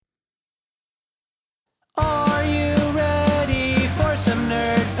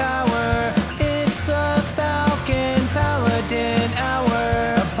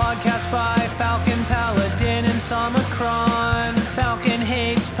virus Omicron. Falcon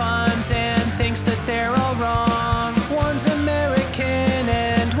hates puns and thinks that they're all wrong. One's American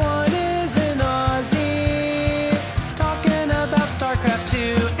and one is an Aussie. Talking about StarCraft 2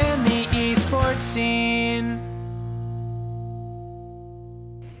 and the esports scene.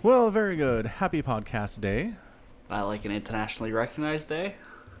 Well, very good. Happy podcast day. Like an internationally recognized day?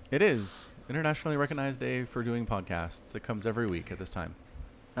 It is internationally recognized day for doing podcasts. It comes every week at this time.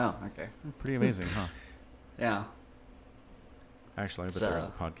 Oh, okay. Pretty amazing, huh? Yeah. Actually, I bet there is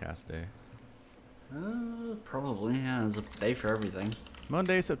a podcast day. Probably, yeah. There's a day for everything.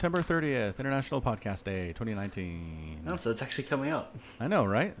 Monday, September 30th, International Podcast Day 2019. Oh, so it's actually coming up. I know,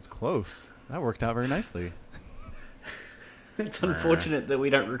 right? It's close. That worked out very nicely. It's unfortunate that we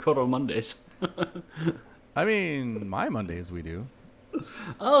don't record on Mondays. I mean, my Mondays we do.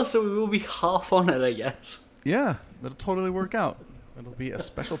 Oh, so we will be half on it, I guess. Yeah, that'll totally work out. It'll be a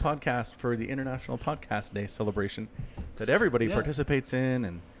special podcast for the International Podcast Day celebration that everybody participates in,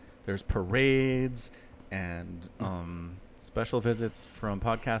 and there's parades and special visits from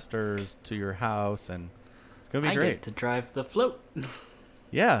podcasters to your house, and it's gonna be great. I get to drive the float.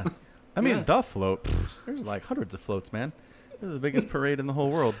 Yeah, I mean the float. There's like hundreds of floats, man. This is the biggest parade in the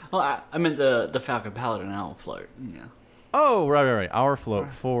whole world. Well, I meant the Falcon Paladin Owl float. Yeah. Oh, right. Our float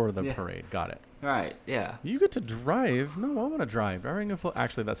for the parade. Got it. Right. Yeah. You get to drive. No, I want to drive. Driving a float.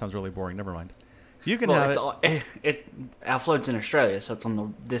 Actually, that sounds really boring. Never mind. You can have our float's in Australia, so it's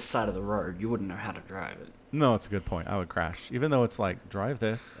on this side of the road. You wouldn't know how to drive it. No, it's a good point. I would crash. Even though it's like, drive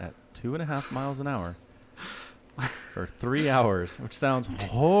this at 2.5 miles an hour for 3 hours, which sounds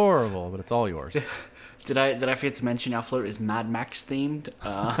horrible, but it's all yours. Did I forget to mention our float is Mad Max themed?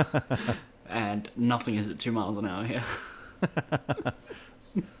 And nothing is at 2 miles an hour here.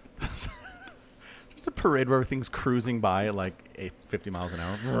 Just a parade where everything's cruising by at like 50 miles an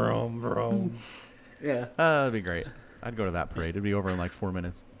hour. Vroom, vroom. Yeah. That'd be great. I'd go to that parade. It'd be over in like 4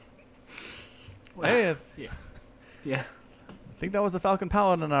 minutes. Well, Hey, yeah. I think that was the Falcon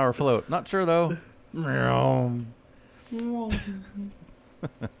Paladin on our float. Not sure though. Can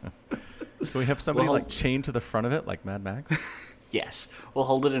we have somebody like chained to the front of it like Mad Max? Yes. We'll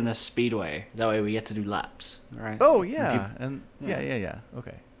hold it in a speedway. That way we get to do laps. All right. Oh, yeah. Yeah.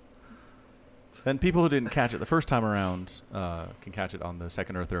 Okay. And people who didn't catch it the first time around can catch it on the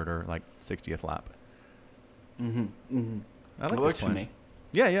second or third or like 60th lap. Mm-hmm. Mm-hmm. I like it this works plan. for me.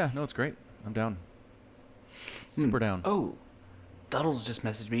 Yeah. No, it's great. I'm down. Super down. Oh, Duddles just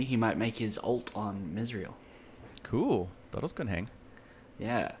messaged me. He might make his ult on Misriel. Cool. Duddles can hang.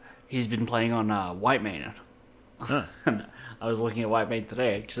 Yeah. He's been playing on Whitemane. Huh. I was looking at Whitemane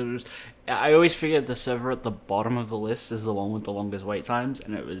today because I always figured the server at the bottom of the list is the one with the longest wait times,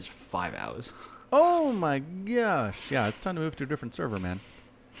 and it was 5 hours. Oh my gosh. Yeah, it's time to move to a different server, man.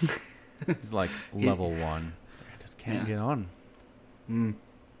 He's like level 1. I just can't get on.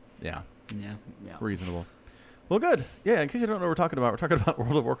 Yeah. Yeah. Reasonable. Well, good. Yeah, in case you don't know what we're talking about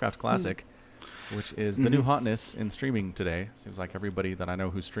World of Warcraft Classic, which is the new hotness in streaming today. Seems like everybody that I know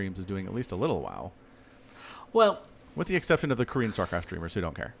who streams is doing at least a little WoW. Well, with the exception of the Korean StarCraft streamers who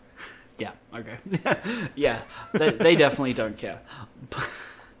don't care. Yeah, okay. Yeah, they definitely don't care.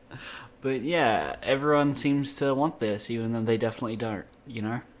 But yeah, everyone seems to want this, even though they definitely don't, you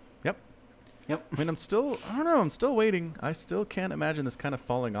know? Yep. I mean, I'm still waiting. I still can't imagine this kind of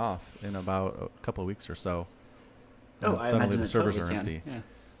falling off in about a couple of weeks or so. Oh, I suddenly imagine the servers totally are empty.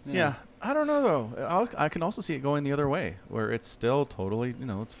 Yeah. I don't know though. I can also see it going the other way, where it's still totally,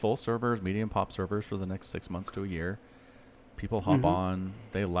 it's full servers, medium pop servers for the next 6 months to a year. People hop on,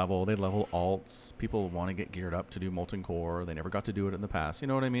 they level alts. People want to get geared up to do Molten Core. They never got to do it in the past. You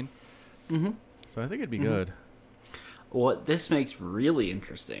know what I mean? Mm-hmm. So I think it'd be good. What this makes really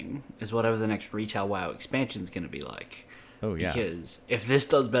interesting is whatever the next Retail WoW expansion is going to be like. Oh, yeah. Because if this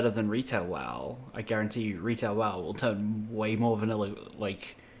does better than Retail WoW, I guarantee you Retail WoW will turn way more vanilla,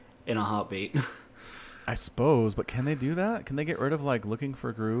 like, in a heartbeat. I suppose, but can they do that? Can they get rid of, like, Looking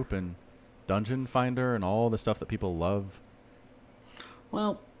for Group and Dungeon Finder and all the stuff that people love?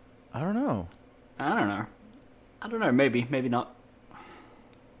 Well, I don't know. Maybe not.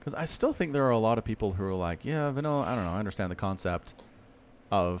 Because I still think there are a lot of people who are like, yeah, vanilla, I don't know, I understand the concept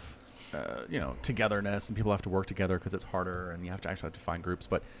of, togetherness, and people have to work together because it's harder, and you actually have to find groups,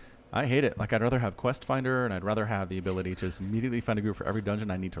 but I hate it. Like, I'd rather have Quest Finder, and I'd rather have the ability to just immediately find a group for every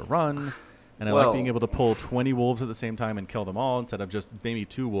dungeon I need to run, and I like being able to pull 20 wolves at the same time and kill them all, instead of just maybe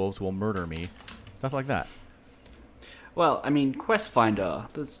 2 wolves who will murder me. Stuff like that. Well, I mean, Quest Finder,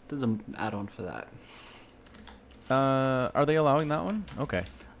 there's an add-on for that. Are they allowing that one? Okay.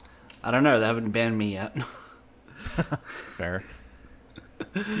 I don't know. They haven't banned me yet. Fair.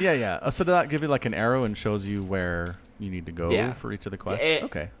 Yeah. So did that give you like an arrow and shows you where you need to go Yeah. for each of the quests?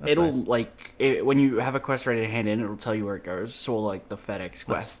 Okay, that's It'll nice. when you have a quest ready to hand in, it'll tell you where it goes. So like the FedEx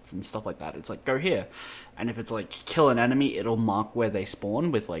quests and stuff like that, it's like go here, and if it's like kill an enemy, it'll mark where they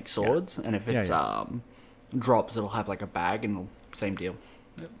spawn with like swords, and if it's Yeah. drops, it'll have like a bag, and same deal.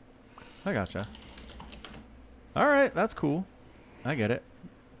 I gotcha. All right, that's cool. I get it.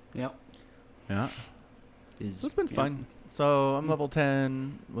 Yep. Yeah. Is So it's been fun. So I'm level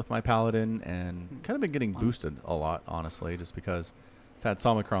 10 with my paladin and kind of been getting boosted a lot, honestly, just because I've had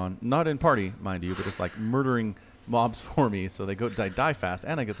Somicron, not in party, mind you, but just like murdering mobs for me, so they die fast,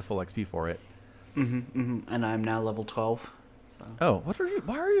 and I get the full XP for it. And I'm now level 12. So. Oh,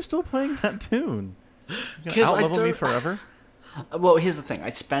 why are you still playing that tune? You 'Cause gonna I out-level me don't- forever? Well, here's the thing. I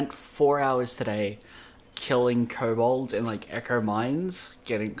spent 4 hours today killing kobolds in like echo mines,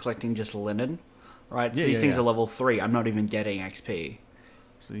 collecting just linen. Right, so Yeah, these yeah, things yeah. are level 3. I'm not even getting XP.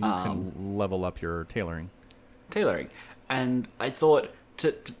 So you can level up your tailoring. And I thought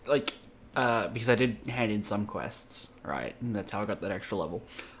to because I did hand in some quests, right, and that's how I got that extra level.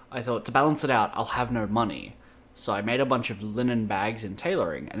 I thought to balance it out, I'll have no money, so I made a bunch of linen bags in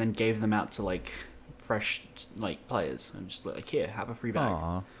tailoring, and then gave them out to like fresh like players, and just like here, have a free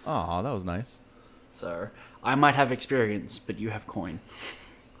bag. Aw, that was nice. So I might have experience, but you have coin.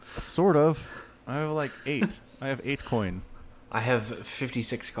 Sort of. I have like 8. I have 8 coin. I have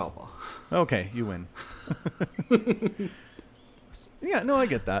 56 copper. Okay, you win. Yeah, no, I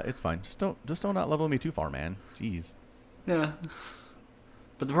get that. It's fine. Just don't out level me too far, man. Jeez. Yeah.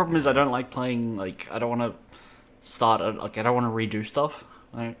 But the problem is I don't like playing, like, I don't want to I don't want to redo stuff.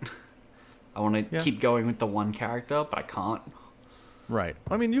 Right? I want to Yeah. keep going with the one character, but I can't. Right.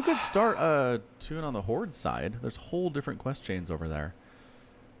 I mean, you could start a tune on the Horde side. There's whole different quest chains over there.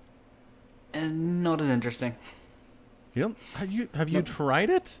 And not as interesting. You don't have you tried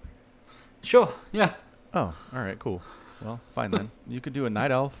it? Sure, yeah. Oh, all right, cool. Well, fine then. You could do a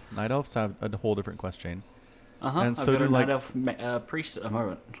Night Elf. Night Elves have a whole different quest chain. Uh-huh. And I've so got do, a like- Night Elf priest at the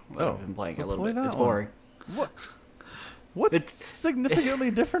moment. Oh, I've been playing so a little play bit. that It's one. boring. What's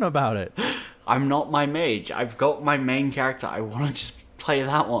significantly different about it? I'm not my mage. I've got my main character. I want to just play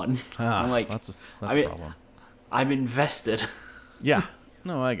that one. I'm like, that's I mean- a problem. I'm invested. Yeah.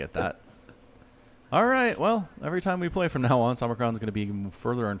 No, I get that. All right. Well, every time we play from now on, Somicron's going to be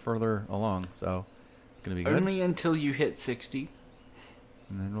further and further along, so it's going to be good. Only until you hit 60.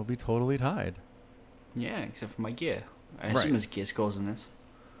 And then we'll be totally tied. Yeah, except for my gear. I Right. assume there's gear scores in this.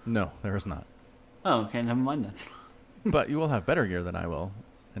 No, there is not. Oh, okay, never mind then. But you will have better gear than I will,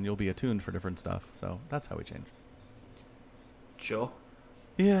 and you'll be attuned for different stuff. So that's how we change. Sure.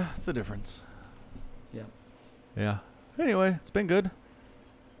 Yeah, it's the difference. Yeah. Yeah. Anyway, it's been good.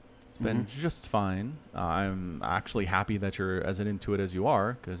 It's been just fine. I'm actually happy that you're as into it as you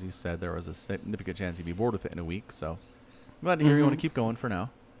are, because you said there was a significant chance you'd be bored with it in a week. So I'm glad to hear you want to keep going for now.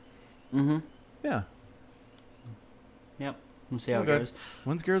 Mm-hmm. Yeah. Yep. We'll see how Well, it good. goes.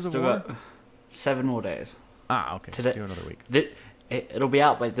 When's Gears of Still War? got 7 more days. Ah, okay. Today- See you another week. It'll be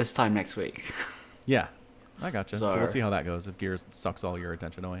out by this time next week. Yeah. I gotcha. So we'll So- see how that goes if Gears sucks all your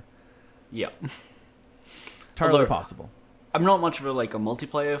attention away. Yep. Entirely Although- possible. I'm not much of a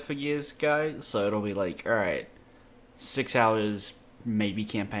multiplayer for Gears guy, so it'll be like, alright, 6 hours, maybe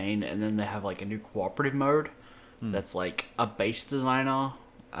campaign, and then they have a new cooperative mode that's like a base designer.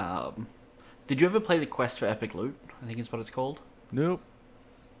 Did you ever play the Quest for Epic Loot? I think is what it's called. Nope.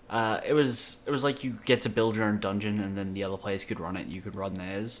 It was like you get to build your own dungeon, and then the other players could run it, and you could run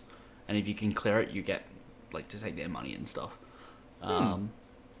theirs, and if you can clear it, you get to take their money and stuff.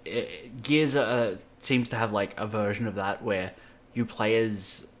 Gears seems to have a version of that where you play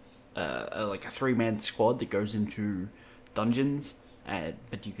as a 3-man squad that goes into dungeons,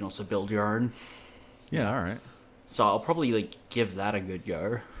 but you can also build your own. Yeah, all right. So I'll probably give that a good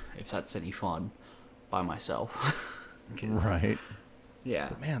go if that's any fun by myself. 'Cause- Right. Yeah.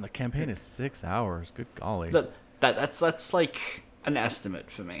 Man, the campaign is 6 hours. Good golly. That's an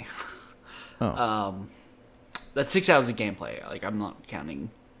estimate for me. Oh. That's 6 hours of gameplay. I'm not counting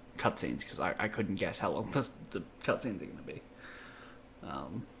cutscenes because I couldn't guess how long the cutscenes are going to be.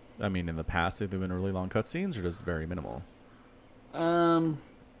 I mean, in the past, have they been really long cutscenes or just very minimal?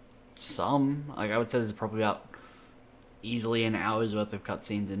 Some I would say there's probably about easily an hour's worth of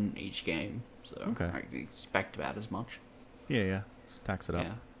cutscenes in each game. So Okay. I can expect about as much. Yeah. Just tax it up.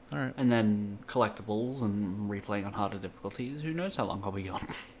 Yeah. All right. And then collectibles and replaying on harder difficulties. Who knows how long I'll be gone?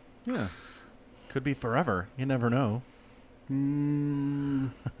 Yeah. Could be forever. You never know.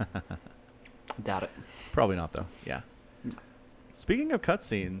 Doubt it. Probably not, though. Yeah. Speaking of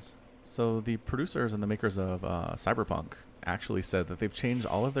cutscenes, so the producers and the makers of Cyberpunk actually said that they've changed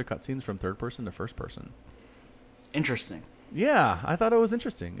all of their cutscenes from third person to first person. Interesting. Yeah, I thought it was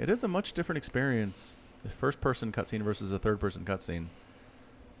interesting. It is a much different experience, the first person cutscene versus a third person cutscene.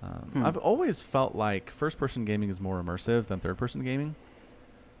 I've always felt like first person gaming is more immersive than third person gaming.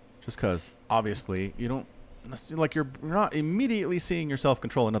 Just because, obviously, you don't, like, you're not immediately seeing yourself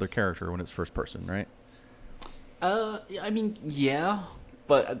control another character when it's first person, right? I mean, yeah,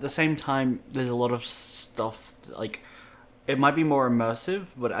 but at the same time, there's a lot of stuff, like, it might be more immersive,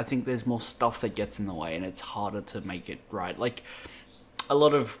 but I think there's more stuff that gets in the way, and it's harder to make it right. Like, a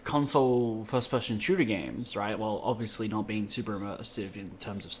lot of console first-person shooter games, right, well, obviously not being super immersive in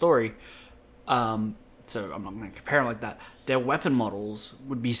terms of story, so I'm not going to compare them like that, their weapon models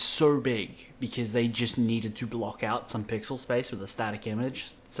would be so big because they just needed to block out some pixel space with a static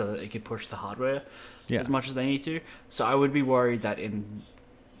image so that it could push the hardware as much as they need to. So I would be worried that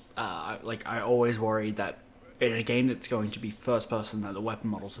I always worry that in a game that's going to be first person that the weapon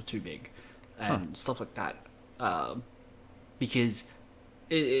models are too big and stuff like that. Because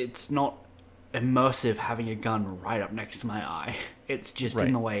it's not immersive having a gun right up next to my eye. It's just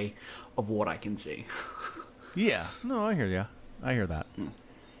in the way of what I can see. Yeah, no, I hear you. I hear that.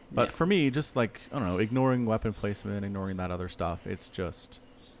 But for me, just like, I don't know, ignoring weapon placement, ignoring that other stuff, it's just,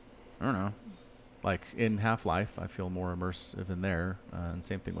 I don't know. Like in Half-Life, I feel more immersive in there, and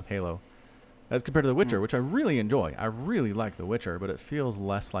same thing with Halo. As compared to The Witcher, which I really enjoy. I really like The Witcher, but it feels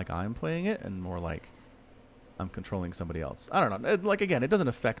less like I'm playing it and more like I'm controlling somebody else. I don't know. Like, again, it doesn't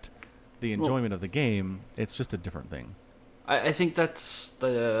affect the enjoyment of the game. It's just a different thing. I think that's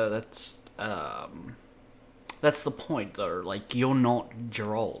the point, though. Like, you're not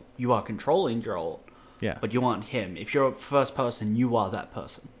Geralt. You are controlling Geralt. Yeah. But you aren't him. If you're a first person, you are that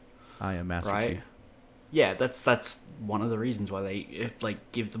person. I am Master Chief. Yeah, that's one of the reasons why they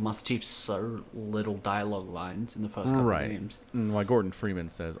give the Master Chief so little dialogue lines in the first couple of games. And why Gordon Freeman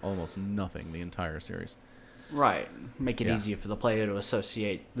says almost nothing the entire series. Right. Make it easier for the player to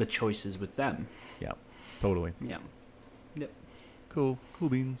associate the choices with them. Yeah, totally. Yeah. Yep. Cool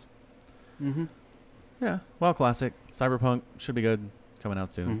beans. Mm-hmm. Yeah, well, classic. Cyberpunk should be good. Coming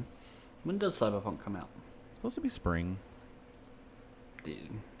out soon. Mm-hmm. When does Cyberpunk come out? It's supposed to be spring.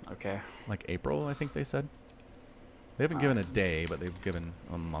 Okay. Like April, I think they said. They haven't given a day, but they've given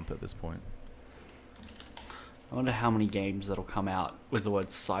a month at this point. I wonder how many games that'll come out with the word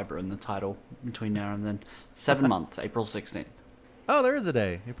cyber in the title between now and then. 7 months, April 16th. Oh, there is a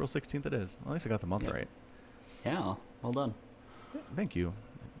day. April 16th it is. At least I got the month right. Yeah, well done. Yeah, thank you.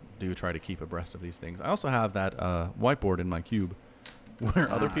 Do try to keep abreast of these things. I also have that whiteboard in my cube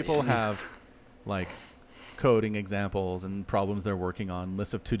where other people have, like, coding examples and problems they're working on,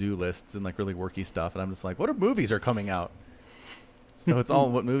 lists of to-do lists and, like, really worky stuff. And I'm just like, what movies are coming out? So it's all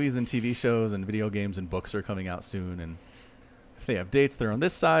what movies and TV shows and video games and books are coming out soon. And if they have dates, they're on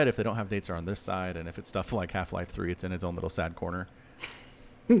this side. If they don't have dates, they're on this side. And if it's stuff like Half-Life 3, it's in its own little sad corner.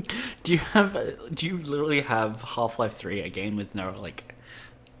 Do you literally have Half-Life 3, a game with no, like,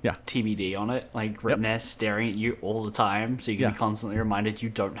 TBD on it, like, written there staring at you all the time, so you can be constantly reminded you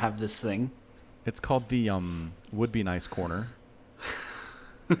don't have this thing? It's called the Would Be Nice corner.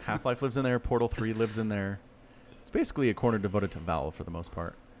 Half-Life lives in there. Portal 3 lives in there. It's basically a corner devoted to Valve for the most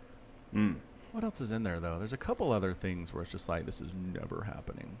part. What else is in there, though? There's a couple other things where it's just like, this is never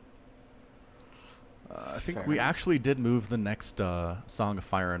happening. I think we actually did move the next Song of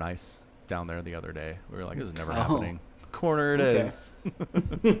Fire and Ice down there the other day. We were like, this is never happening. Corner it is.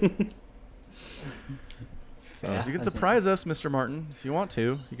 So if you can surprise us, Mr. Martin, if you want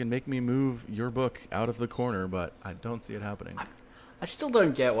to, you can make me move your book out of the corner, but I don't see it happening. I still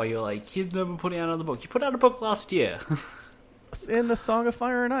don't get why you're like, he's never putting out another book. You put out a book last year. In the Song of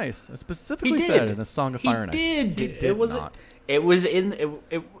Fire and Ice. I specifically said in the Song of Fire and Ice. He did not. It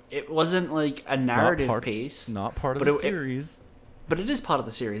wasn't like a narrative piece. Not part of the series. But it is part of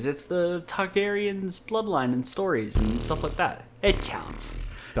the series. It's the Targaryen's bloodline and stories and stuff like that. It counts.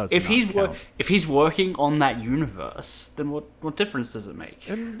 If he's working on that universe, then what difference does it make?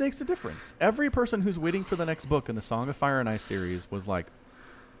 It makes a difference. Every person who's waiting for the next book in the Song of Fire and Ice series was like,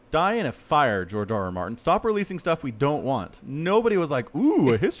 die in a fire, George R.R. Martin. Stop releasing stuff we don't want. Nobody was like,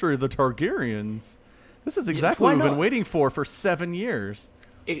 ooh, a history of the Targaryens. This is exactly what we've been waiting for 7 years.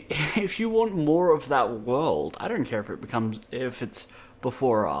 If you want more of that world, I don't care if it's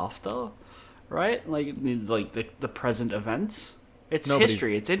before or after, right? Like the present events. It's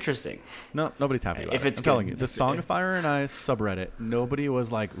history. It's interesting. No, nobody's happy about it. I'm telling you, the Song of Fire and Ice subreddit, nobody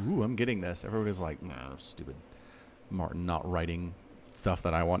was like, ooh, I'm getting this. Everybody's like, no, stupid Martin not writing stuff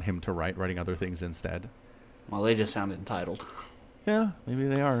that I want him to write, writing other things instead. Well, they just sound entitled. Yeah, maybe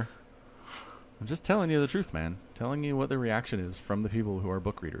they are. I'm just telling you the truth, man. Telling you what the reaction is from the people who are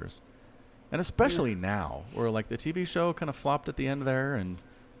book readers. And especially now, where like the TV show kind of flopped at the end there, and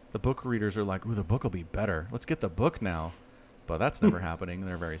the book readers are like, ooh, the book will be better. Let's get the book now. But that's never happening, and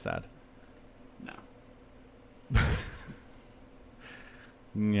they're very sad. No.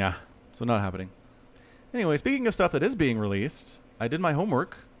 Yeah, so not happening. Anyway, speaking of stuff that is being released, I did my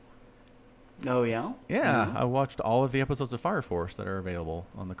homework. Oh, yeah? Yeah, Mhm. I watched all of the episodes of Fire Force that are available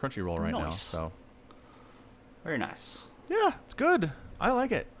on the Crunchyroll right now. Nice. So Very nice. yeah, it's good. I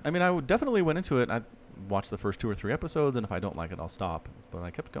like it. I mean, I would definitely went into it. I watched the first 2 or 3 episodes, and if I don't like it, I'll stop. But I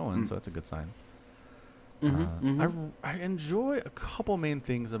kept going, so that's a good sign. I enjoy a couple main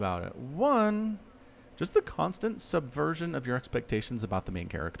things about it. One, just the constant subversion of your expectations about the main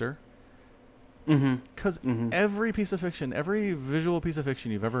character. Because every piece of fiction, every visual piece of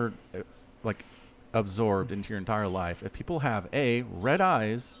fiction you've ever like absorbed into your entire life, if people have A, red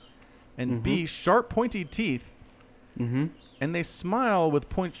eyes, and B, sharp pointy teeth, and they smile with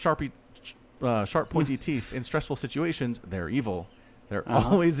sharp pointy teeth in stressful situations, they're evil. They're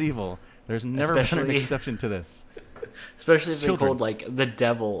always evil. There's never been an exception to this. Especially if they're Children. called like the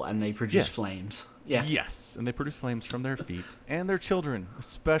devil and they produce flames. Yeah. Yes, and they produce flames from their feet, and their children,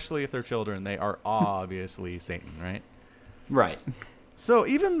 especially if they're children, they are obviously Satan, right? Right. So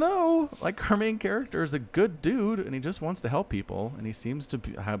even though like our main character is a good dude and he just wants to help people and he seems to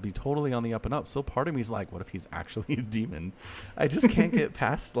be totally on the up and up, so part of me is like, what if he's actually a demon? I just can't get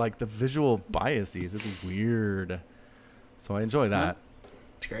past like the visual biases. It's weird. So I enjoy that.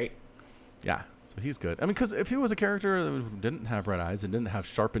 It's great. Yeah, so he's good. I mean, because if he was a character that didn't have red eyes and didn't have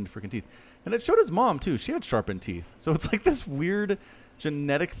sharpened freaking teeth, and it showed his mom too, she had sharpened teeth. So it's like this weird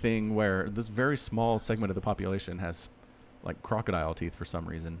genetic thing where this very small segment of the population has like crocodile teeth for some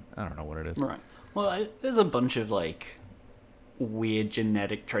reason. I don't know what it is. Right. Well, there's a bunch of like weird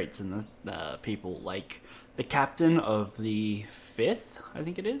genetic traits in the people. Like the captain of the 5th, I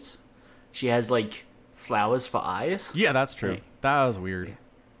think it is. She has like flowers for eyes. Yeah, that's true. Right. That was weird. Yeah.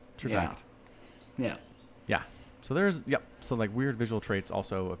 True Yeah. fact. Yeah. Yeah. So there's, so like weird visual traits.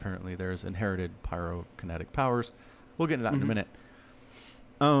 Also, apparently there's inherited pyrokinetic powers. We'll get into that in a minute.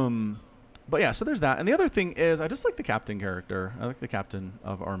 But yeah, so there's that. And the other thing is I just like the captain character. I like the captain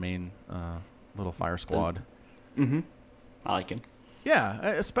of our main little fire squad. I like him. Yeah,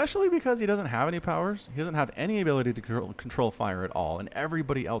 especially because he doesn't have any powers. He doesn't have any ability to control fire at all. And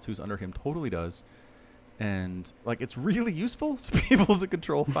everybody else who's under him totally does. And like it's really useful to be able to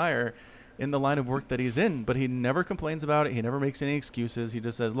control fire in the line of work that he's in. But he never complains about it. He never makes any excuses. He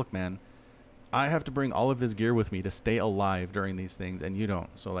just says, look, man, I have to bring all of this gear with me to stay alive during these things, and you don't.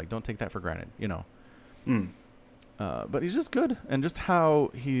 So, like, don't take that for granted, you know. But he's just good. And just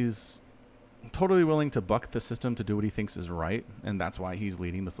how he's totally willing to buck the system to do what he thinks is right. And that's why he's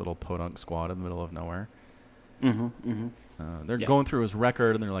leading this little podunk squad in the middle of nowhere. They're going through his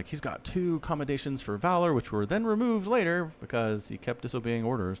record, and they're like, he's got 2 commendations for valor, which were then removed later because he kept disobeying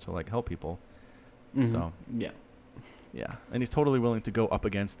orders to, like, help people. So... yeah, and he's totally willing to go up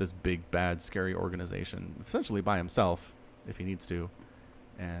against this big, bad, scary organization, essentially by himself, if he needs to.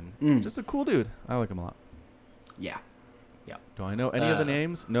 And just a cool dude. I like him a lot. Yeah. Do I know any of the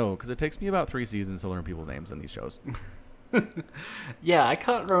names? No, because it takes me about 3 seasons to learn people's names in these shows. Yeah, I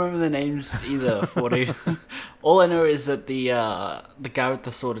can't remember the names either. All I know is that the guy with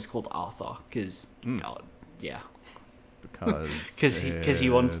the sword is called Arthur, because because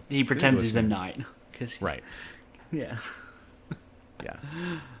he pretends he's a knight. Right. Yeah. Yeah.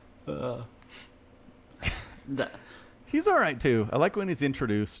 He's all right too. I like when he's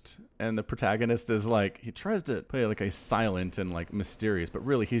introduced and the protagonist is like, he tries to play like a silent and like mysterious, but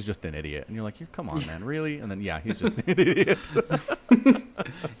really he's just an idiot. And you're like, come on, man, really? And then he's just an idiot.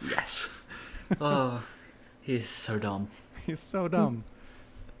 Yes. Oh, he's so dumb. He's so dumb.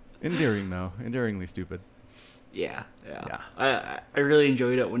 Endearing though, endearingly stupid. Yeah. I really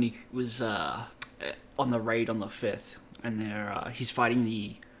enjoyed it when he was on the raid on the 5th, and he's fighting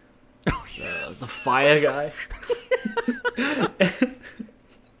the fire guy.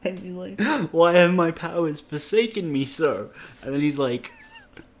 And he's like, why have my powers forsaken me so? And then he's like,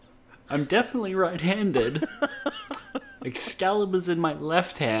 I'm definitely right-handed. Excalibur's in my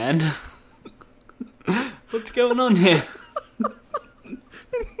left hand. What's going on here?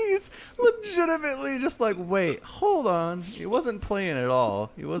 And he's legitimately just like, wait, hold on. He wasn't playing at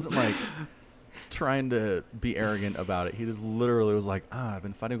all. He wasn't like trying to be arrogant about it. He just literally was like, I've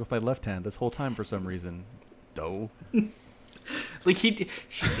been fighting with my left hand this whole time for some reason. Doh. Like he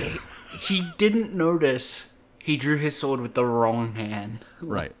didn't notice he drew his sword with the wrong hand.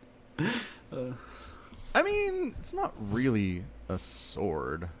 Right. I mean, it's not really a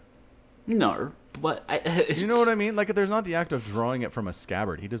sword. No, but You know what I mean? Like, there's not the act of drawing it from a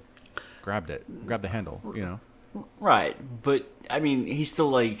scabbard. He just grabbed the handle, you know? Right, but I mean, he's still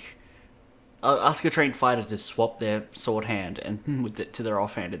like, ask a trained fighter to swap their sword hand and with it to their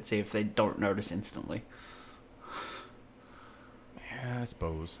offhand and see if they don't notice instantly. Yeah, I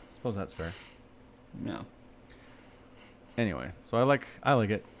suppose that's fair. Yeah. Anyway, so I like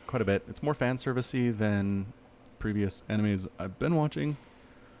it quite a bit. It's more fan servicey than previous animes I've been watching,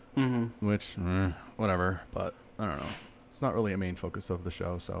 which whatever. But I don't know. It's not really a main focus of the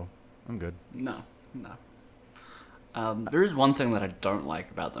show, so I'm good. No. There is one thing that I don't like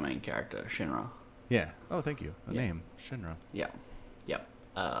about the main character, Shinra. Yeah. Oh, thank you. A name, Shinra. Yeah.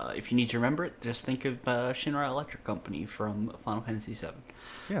 If you need to remember it, just think of Shinra Electric Company from Final Fantasy VII.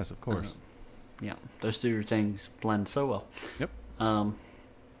 Yes, of course. Yeah, those two things blend so well. Yep.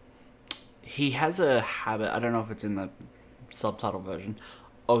 He has a habit, I don't know if it's in the subtitle version,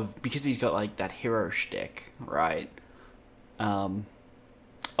 because he's got like that hero shtick, right?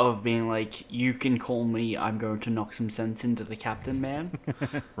 Of being like, you can call me, I'm going to knock some sense into the captain, man.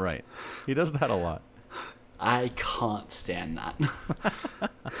 Right. He does that a lot. I can't stand that.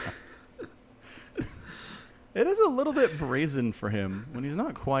 It is a little bit brazen for him when he's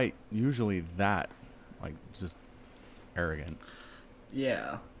not quite usually that, like, just arrogant.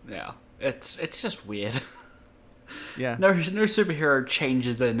 Yeah. It's just weird. Yeah. No superhero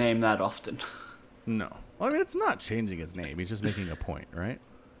changes their name that often. No. Well, I mean, it's not changing his name. He's just making a point, right?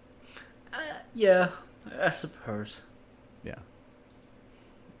 Yeah, I suppose. Yeah.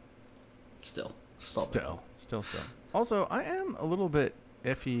 Still. Stop it. Still. Also, I am a little bit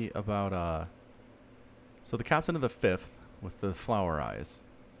iffy about, so the captain of the 5th with the flower eyes.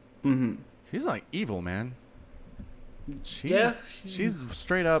 Mm-hmm. She's like evil, man. Yeah. She's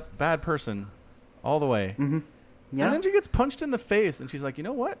straight up bad person all the way. Mm-hmm. Yeah. And then she gets punched in the face and she's like, you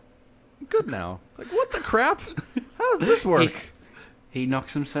know what? I'm good now. It's like, what the crap? How does this work? He knocked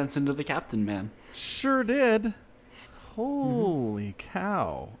some sense into the captain, man. Sure did. Holy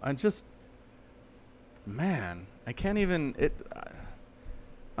cow. Man, I can't even,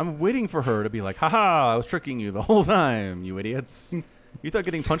 I'm waiting for her to be like, haha, I was tricking you the whole time, you idiots. You thought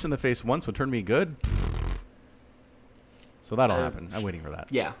getting punched in the face once would turn me good? So that'll happen. I'm waiting for that.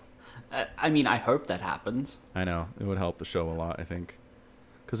 Yeah. I mean, I hope that happens. I know. It would help the show a lot, I think.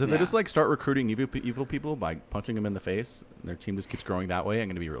 Because if they Yeah. just like start recruiting evil people by punching them in the face, and their team just keeps growing that way, I'm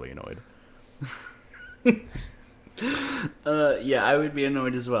going to be really annoyed. Yeah, I would be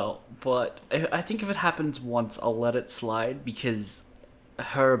annoyed as well. But I think if it happens once, I'll let it slide because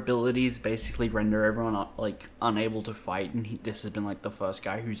her abilities basically render everyone unable to fight, and this has been like the first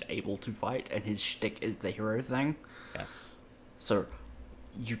guy who's able to fight, and his shtick is the hero thing. Yes. So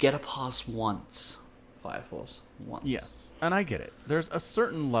you get a pass once, Fire Force. Once. Yes, and I get it. There's a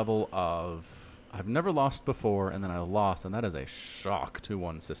certain level of I've never lost before, and then I lost, and that is a shock to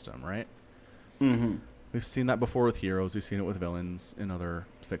one system, right? Mm-hmm. We've seen that before with heroes. We've seen it with villains in other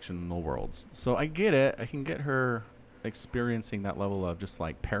fictional worlds. So I get it. I can get her experiencing that level of just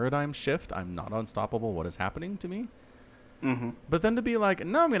like paradigm shift. I'm not unstoppable. What is happening to me? Mm-hmm. But then to be like,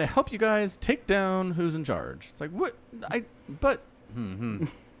 no, I'm going to help you guys take down who's in charge. It's like, what? Like,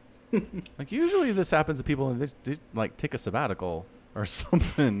 usually this happens to people and they like take a sabbatical or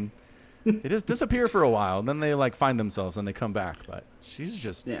something. They just disappear for a while, and then they like find themselves and they come back. But she's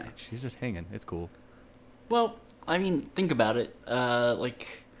just hanging. It's cool. Well, I mean, think about it. Like,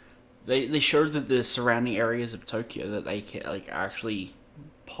 they showed that the surrounding areas of Tokyo that they can, like, are actually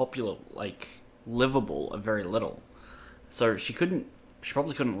popular, like, livable, are very little. So she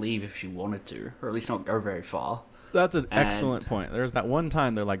probably couldn't leave if she wanted to, or at least not go very far. That's an excellent point. There's that one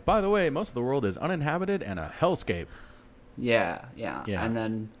time they're like, by the way, most of the world is uninhabited and a hellscape. Yeah. And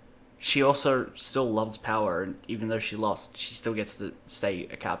then she also still loves power, and even though she lost, she still gets to stay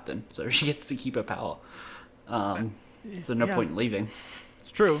a captain. So she gets to keep her power. So no point in leaving.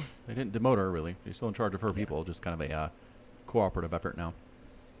 It's true. They didn't demote her, really. She's still in charge of her people, just kind of a cooperative effort now.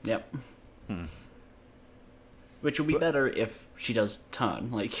 Yep. Which will be better if she does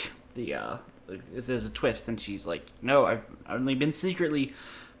turn. Like, if there's a twist and she's like, no, I've only been secretly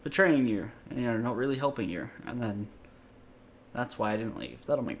betraying you, and not really helping you. And then that's why I didn't leave.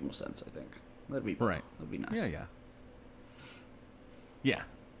 That'll make more sense, I think. That'd be right. That'd be nice. Yeah.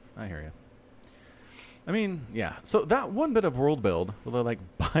 I hear you. I mean, yeah. So that one bit of world build, where they're like,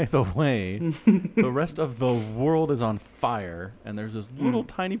 by the way, the rest of the world is on fire, and there's this little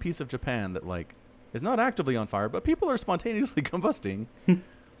tiny piece of Japan that like is not actively on fire, but people are spontaneously combusting.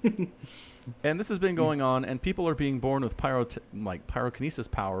 And this has been going on, and people are being born with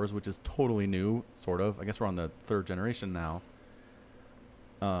pyrokinesis powers, which is totally new, sort of. I guess we're on the 3rd generation now.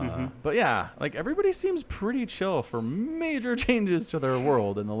 But yeah, like everybody seems pretty chill for major changes to their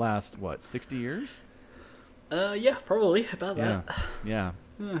world in the last 60 years? Yeah, probably about Yeah. that. Yeah.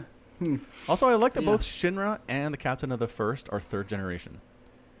 Hmm. Also, I like that Yeah. both Shinra and the captain of the first are third generation.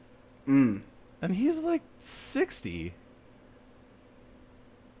 Mm. And he's like 60.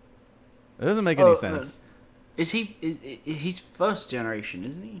 It doesn't make any Oh, sense. Is he? He's first generation,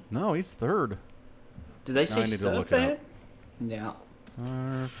 isn't he? No, he's third. Did they I say need to third look for it him? up. Yeah.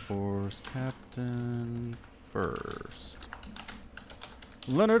 Fire Force Captain first.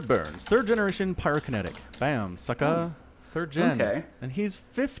 Leonard Burns, third generation pyrokinetic. Bam, sucka. Third gen. Okay. And he's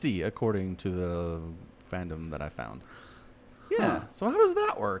 50 according to the fandom that I found. Yeah. Huh. So how does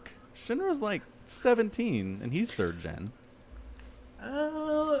that work? Shinra's like 17 and he's third gen.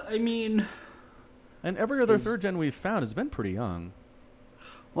 I mean, And every other Is- third gen we've found has been pretty young.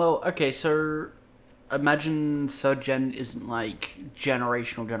 well, okay, so imagine third gen isn't like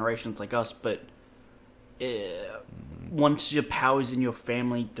generations like us, but once your powers in your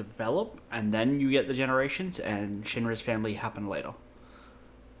family develop, and then you get the generations, and Shinra's family happened later.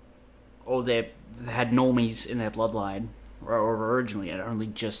 Or they had normies in their bloodline, or originally it only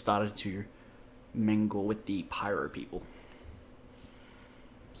just started to mingle with the pyro people.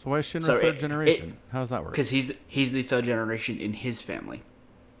 So why is Shinra So third generation? How does that work? Because he's the third generation in his family,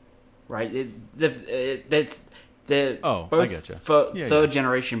 right? They're Oh, I both getcha. Yeah, third yeah.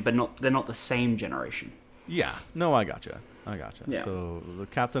 generation, but they're not the same generation. Yeah. No, I gotcha. Yeah. So the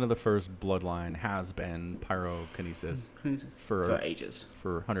captain of the first bloodline has been pyrokinesis For ages.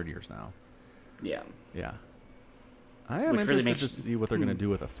 for 100 years now. Yeah. Yeah. I am Which really interested makes- to see what they're going to do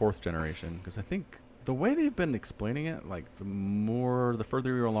with a fourth generation, because I think the way they've been explaining it, like the further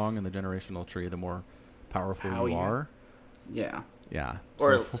you're along in the generational tree, the more powerful How you you- are. Yeah. Yeah.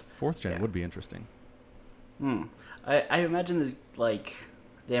 Or- So fourth gen yeah. would be interesting. I imagine there's like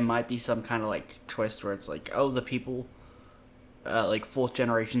there might be some kind of like twist where it's like, oh, the people like fourth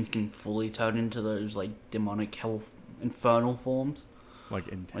generations can fully turn into those like demonic hell infernal forms. Like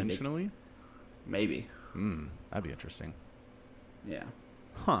intentionally? Maybe. That'd be interesting. Yeah.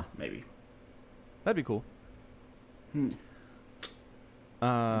 Huh. Maybe. That'd be cool. Yeah.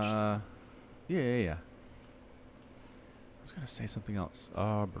 I was gonna say something else.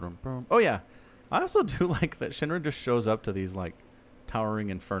 Oh yeah, I also do like that Shinra just shows up to these like towering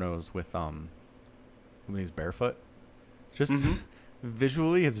infernos with when he's barefoot. Just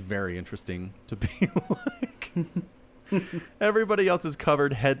visually, it's very interesting to be like. Everybody else is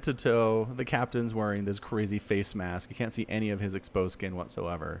covered head to toe. The captain's wearing this crazy face mask. You can't see any of his exposed skin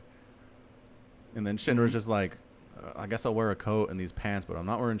whatsoever. And then Shinra's just like, I guess I'll wear a coat and these pants, but I'm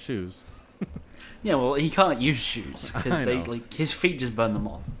not wearing shoes. Yeah, well, he can't use shoes I because they know. like his feet just burn them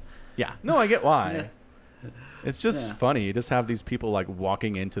off. Yeah. No, I get why. Yeah. It's just Yeah. funny. You just have these people like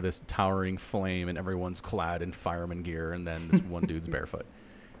walking into this towering flame and everyone's clad in fireman gear and then this one dude's barefoot.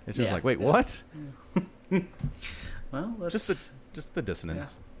 It's just Yeah. like, wait, Yeah. what? Well, that's Just the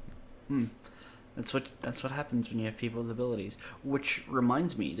dissonance. that's what happens when you have people with abilities. Which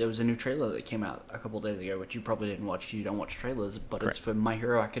reminds me, there was a new trailer that came out a couple days ago, which you probably didn't watch. You don't watch trailers, but Correct. it's for My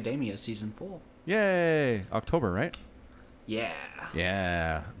Hero Academia season 4. Yay! October, right? Yeah.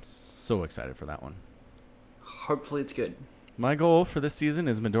 Yeah. I'm so excited for that one. Hopefully it's good. My goal for this season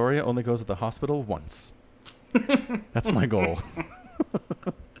is Midoriya only goes to the hospital once. That's my goal.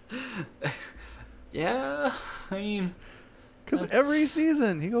 Yeah, I mean, Because That's- every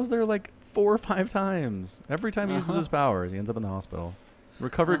season he goes there like 4 or 5 times. Every time he uses his powers, he ends up in the hospital.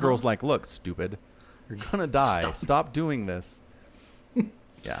 Recovery Girl's like, look, stupid, you're gonna die. Stop doing this.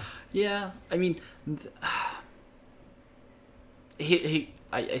 Yeah. yeah, I mean,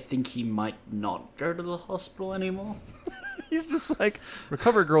 I think he might not go to the hospital anymore. He's just like,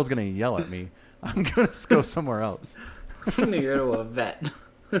 Recovery Girl's gonna yell at me. I'm gonna go somewhere else. I'm gonna go to a vet.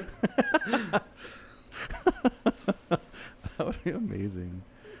 That would be amazing.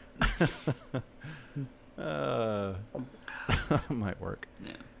 Might work.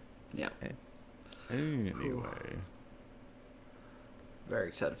 Yeah, Anyway. very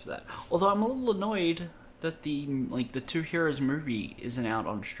excited for that. Although I'm a little annoyed that the Two Heroes movie isn't out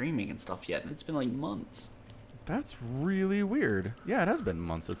on streaming and stuff yet. It's been like months. That's really weird. Yeah, it has been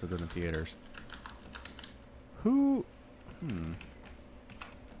months since it's been in theaters. Who...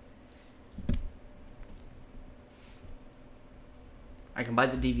 I can buy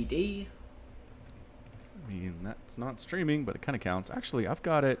the DVD. I mean, that's not streaming, but it kind of counts. Actually, I've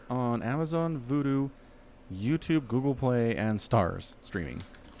got it on Amazon, Vudu, YouTube, Google Play, and Stars streaming.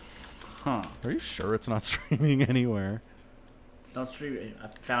 Huh. Are you sure it's not streaming anywhere? It's not streaming. I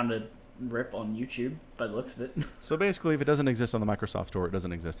found a rip on YouTube by the looks of it. So basically, if it doesn't exist on the Microsoft Store, it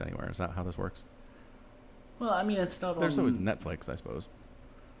doesn't exist anywhere. Is that how this works? Well, I mean, it's not There's on... always Netflix, I suppose.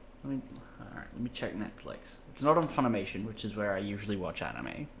 Alright, let me check Netflix. It's not on Funimation, which is where I usually watch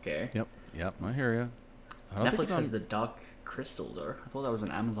anime, okay? Yep, I hear you. Netflix has The Dark Crystal, though. I thought that was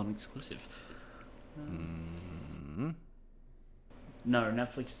an Amazon exclusive. No,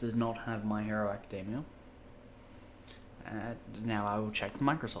 Netflix does not have My Hero Academia. Now I will check the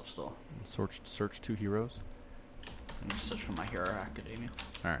Microsoft Store. Search Two Heroes. Let me search for My Hero Academia.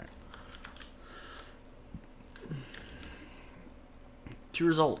 All right. 2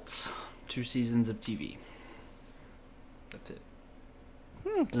 results. 2 seasons of TV. That's it.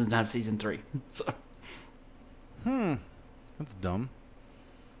 Doesn't have season 3. So. That's dumb.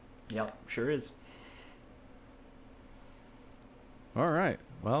 Yep, sure is. All right.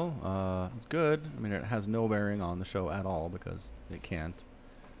 Well, it's good. I mean, it has no bearing on the show at all because it can't.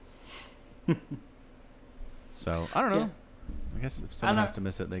 So, I don't know. Yeah. I guess if someone has to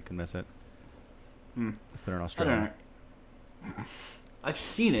miss it, they can miss it. If they're in I Australia. don't know. I've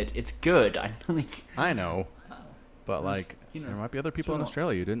seen it. It's good. I think. I know. But, like, you know, there might be other people in not-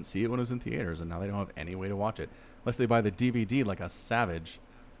 Australia who didn't see it when it was in theaters, and now they don't have any way to watch it. Unless they buy the DVD like a savage.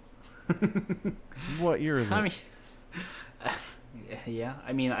 What year is it? I mean, yeah.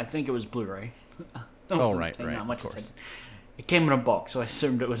 I mean, I think it was Blu-ray. Oh, right, Paying right, that much of course. attention. It came in a box, so I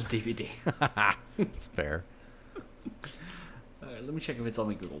assumed it was DVD. It's fair. Let me check if it's on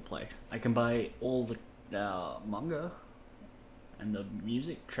the Google Play. I can buy all the manga and the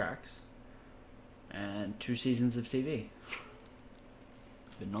music tracks and 2 seasons of TV.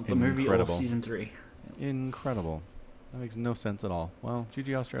 But not the movie or Incredible. season 3. Incredible. That makes no sense at all. Well,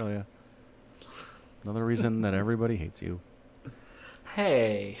 GG Australia. Another reason that everybody hates you.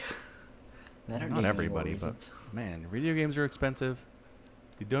 Hey. That Not everybody, but man, video games are expensive.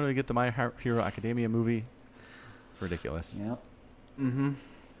 You don't even get the My Hero Academia movie. It's ridiculous. Yep. Mm-hmm.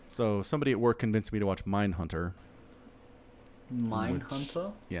 So somebody at work convinced me to watch Mindhunter.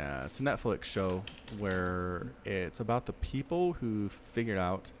 Mindhunter? Yeah, it's a Netflix show where it's about the people who figured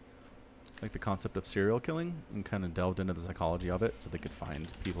out like the concept of serial killing and kind of delved into the psychology of it so they could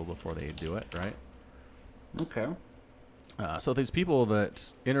find people before they do it, right? Okay. So these people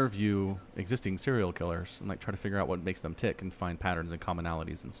that interview existing serial killers and like try to figure out what makes them tick and find patterns and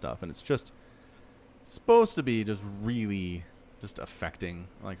commonalities and stuff. And it's just supposed to be just really just affecting,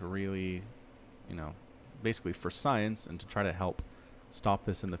 like really, you know, basically for science and to try to help stop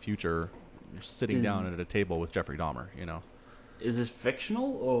this in the future. You're sitting down at a table with Jeffrey Dahmer, you know. Is this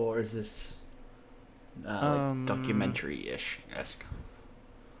fictional or is this like documentary-ish?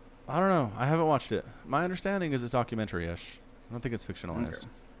 I don't know. I haven't watched it. My understanding is it's documentary-ish. I don't think it's fictionalized.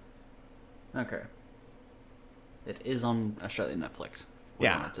 Okay. It is on Australian Netflix. We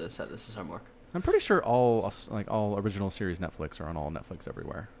wanted to set this as homework. I'm pretty sure all original series Netflix are on all Netflix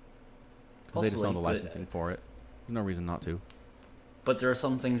everywhere. 'Cause they just own the licensing for it. There's no reason not to. But there are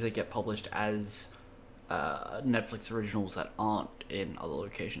some things that get published as Netflix originals that aren't in other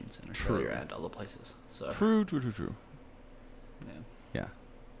locations in Australia and other places. So True. yeah. Yeah.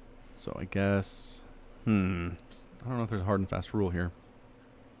 So I guess, I don't know if there's a hard and fast rule here.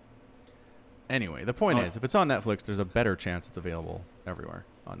 Anyway, the point is, if it's on Netflix, there's a better chance it's available everywhere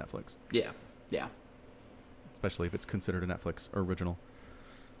on Netflix. Yeah. Especially if it's considered a Netflix original.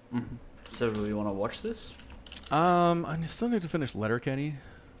 Mm-hmm. So do we want to watch this? I still need to finish Letterkenny.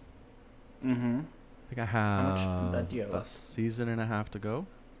 Mm-hmm. I think I have do you have a left? season and a half to go.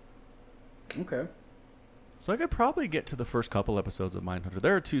 Okay. So I could probably get to the first couple episodes of Mindhunter.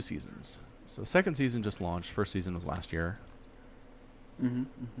 There are 2 seasons. So second season just launched. First season was last year.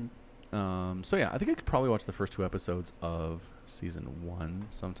 So yeah, I think I could probably watch the first 2 episodes of season 1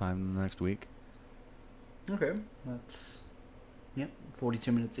 sometime next week. Okay. That's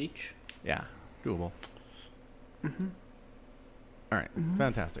 42 minutes each. Yeah, doable. All right,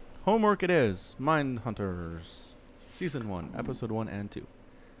 fantastic. Homework it is. Mindhunters, season 1, episode 1 and 2.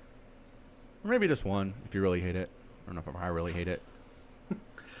 Or maybe just 1 if you really hate it. I don't know if I really hate it. I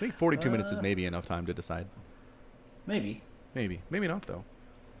think 42 minutes is maybe enough time to decide. Maybe. Maybe not though.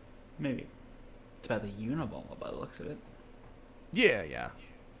 Maybe. It's about the Unabomber by the looks of it. Yeah.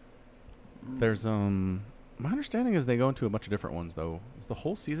 There's my understanding is they go into a bunch of different ones though. Is the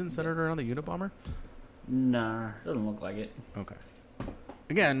whole season centered around the Unabomber? Nah, doesn't look like it. Okay.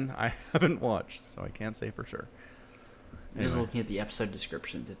 Again, I haven't watched, so I can't say for sure. Just Anyway. looking at the episode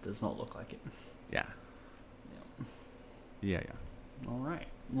descriptions, it does not look like it. Yeah. Yeah. Alright.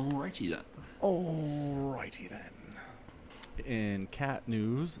 Alrighty then. Alrighty then. In cat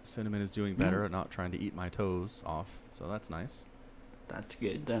news, Cinnamon is doing better at not trying to eat my toes off, so that's nice. That's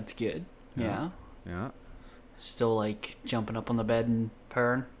good. That's good. Yeah. Yeah. Yeah. Still like jumping up on the bed and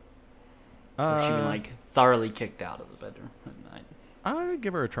purring. Or she been Uh, like thoroughly kicked out of the bedroom at night. I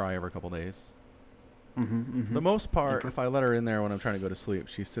give her a try every couple days. Mm-hmm. The most part, Okay. if I let her in there when I'm trying to go to sleep,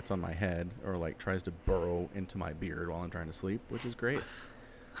 she sits on my head or like tries to burrow into my beard while I'm trying to sleep, which is great.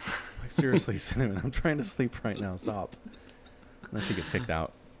 Like seriously, Cinnamon, I'm trying to sleep right now. Stop. And then she gets kicked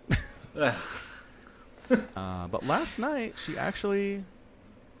out. But last night she actually,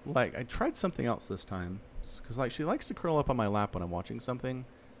 like, I tried something else this time because like she likes to curl up on my lap when I'm watching something.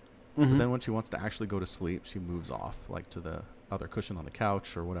 But then when she wants to actually go to sleep, she moves off like to the other cushion on the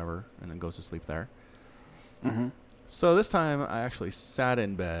couch or whatever, and then goes to sleep there. Mm-hmm. So this time I actually sat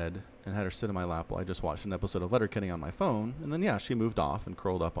in bed and had her sit in my lap while I just watched an episode of Letterkenny on my phone, and then she moved off and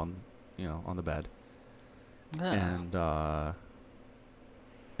curled up on, on the bed, Yeah.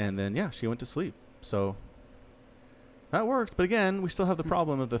 and then she went to sleep. So that worked, but again we still have the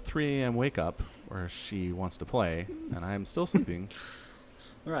problem of the 3 a.m. wake up where she wants to play and I'm still sleeping.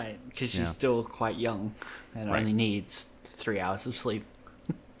 Right, because she's Yeah. still quite young and Right. only needs 3 hours of sleep.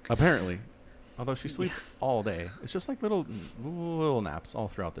 Apparently, although she sleeps all day, it's just like little naps all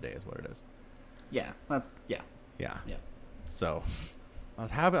throughout the day is what it is. Yeah. Yeah. Yeah. Yeah. So I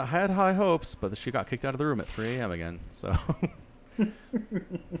had high hopes, but she got kicked out of the room at 3 a.m. again. So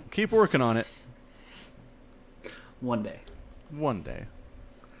keep working on it. One day. One day.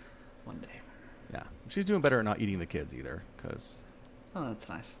 One day. Yeah. She's doing better at not eating the kids either, because, Oh, that's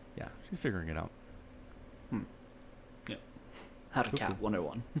nice. she's figuring it out. Yep. How to Cool, cat cool.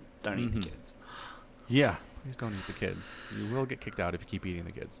 101. Don't eat Mhm. the kids. Yeah. Please don't eat the kids. You will get kicked out if you keep eating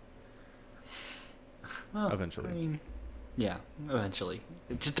the kids. Well, Eventually. I mean, yeah, eventually.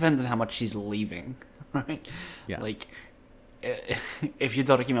 It just depends on how much she's leaving, right? Yeah. Like, if your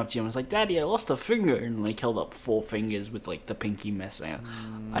daughter came up to you and was like, "Daddy, I lost a finger," and like held up 4 fingers with like the pinky missing,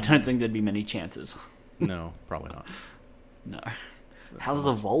 I don't think there'd be many chances. No, probably not. No. How's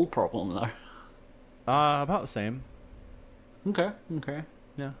the vole problem though? About the same. Okay, okay.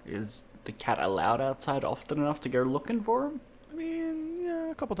 Yeah. Is the cat allowed outside often enough to go looking for him? I mean,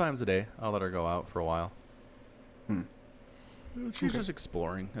 a couple times a day. I'll let her go out for a while. She's just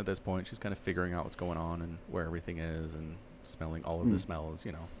exploring at this point. She's kind of figuring out what's going on and where everything is and smelling all of the smells,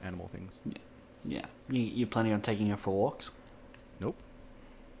 animal things. Yeah. You planning on taking her for walks? Nope.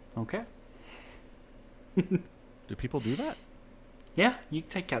 Okay. Do people do that? Yeah, you can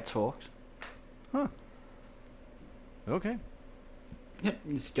take cats for walks. Huh. Okay. Yep,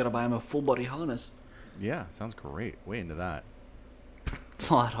 you just gotta buy him a full body harness. Yeah, sounds great. Way into that. It's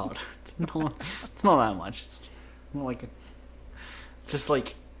not that hard. It's not that much. It's more like it's just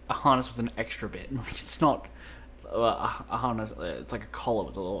like a harness with an extra bit. Like it's not a harness. It's like a collar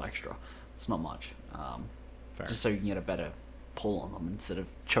with a little extra. It's not much. Fair. Just so you can get a better pull on them instead of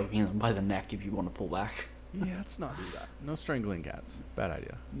choking them by the neck if you want to pull back. Yeah, let's not do that. No strangling cats. Bad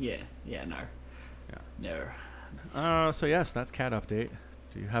idea. Yeah, no. Yeah. No. So yes, that's cat update.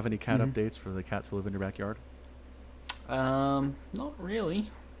 Do you have any cat updates for the cats who live in your backyard? Not really.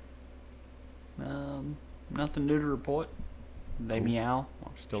 Nothing new to report. They Cool. meow.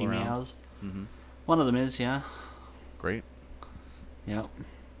 Still she around? meows. Mm-hmm. One of them is, yeah. Great. Yep.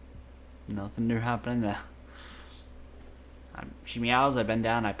 Nothing new happening there. She meows, I bend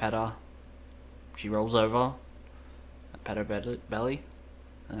down, I pet her. She rolls over. I pet her belly.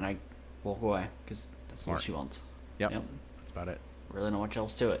 And then I walk away, because that's all Smart. she wants. Yep. Yep. That's about it. Really not much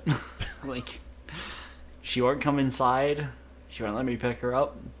else to it. Like, she won't come inside. She won't let me pick her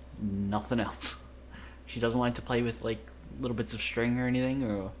up. Nothing else. She doesn't like to play with, like, little bits of string or anything,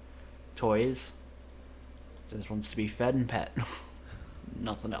 or toys. Just wants to be fed and pet.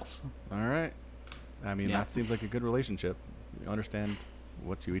 Nothing else. All right. I mean, Yeah. that seems like a good relationship. You understand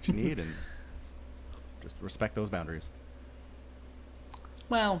what you each need and just respect those boundaries.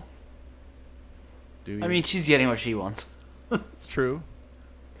 Well, Do you? I mean, she's getting what she wants. it's true.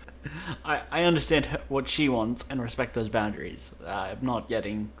 I understand what she wants and respect those boundaries. I'm not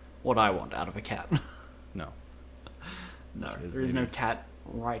getting what I want out of a cat. No. No, Which is there is no maybe- cat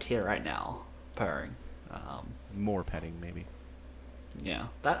right here, right now, purring. More petting, maybe. Yeah,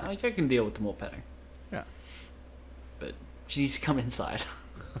 that I can deal with the more petting, Yeah. but she needs to come inside.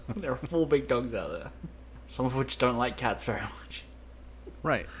 There are 4 big dogs out there, some of which don't like cats very much.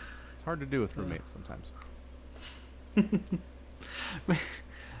 Right. It's hard to do with roommates sometimes.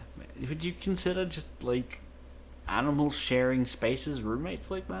 Would you consider just like animals sharing spaces, roommates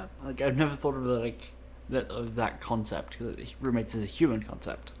like that? Like I've never thought of that concept. 'Cause roommates is a human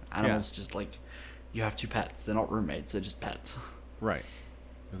concept. Animals just like you have 2 pets. They're not roommates. They're just pets. Right.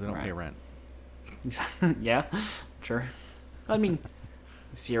 Because they don't pay Right. rent. Yeah, sure. I mean,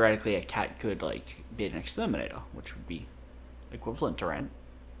 theoretically a cat could like be an exterminator, which would be equivalent to rent.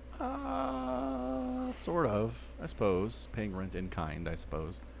 Sort of, I suppose. Paying rent in kind, I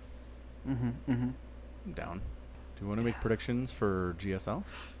suppose. I'm down. Do you want to make predictions for GSL?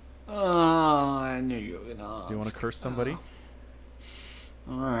 Oh, I knew you were gonna ask. Do you want to curse somebody?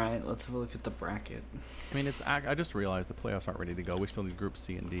 Alright, let's have a look at the bracket. I mean, I just realized the playoffs aren't ready to go. We still need Group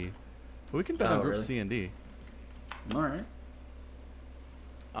C and D. But we can bet Oh, on Group really? C and D. Alright.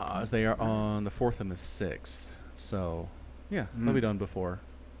 As they are on the 4th and the 6th. So, yeah, they'll be done before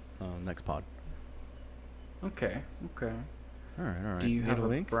next pod. Okay. All right. Do you Need have a a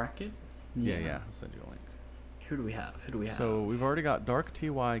link? bracket? Yeah, I'll send you a link. Who do we have? So, we've already got Dark,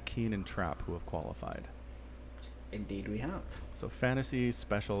 TY, Keen, and Trap who have qualified. Indeed we have. So, Fantasy,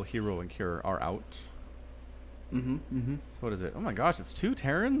 Special, Hero, and Cure are out. So, what is it? Oh my gosh, it's 2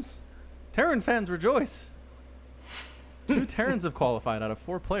 Terrans? Terran fans rejoice! 2 Terrans have qualified out of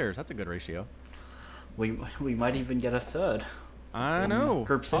 4 players. That's a good ratio. We might even get a third. I In know.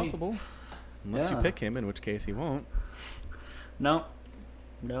 Group It's C. possible. Unless you Yeah. pick him, in which case he won't. Nope.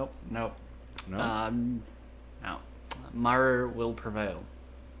 No? No. Maru will prevail.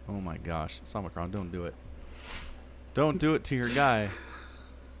 Oh my gosh. Samacron, don't do it. Don't do it to your guy.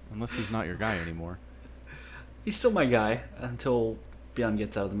 Unless he's not your guy anymore. He's still my guy until Beyond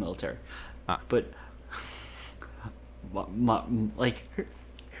gets out of the military. But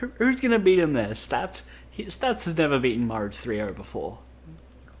who's gonna beat him there? Stats has never beaten Maru 3-0 before.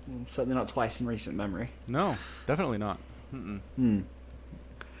 Certainly not twice in recent memory. No, definitely not.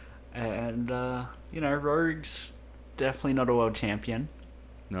 And Rogue's definitely not a world champion.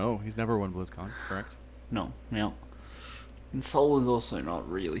 No, he's never won BlizzCon, correct? No. And Soul is also not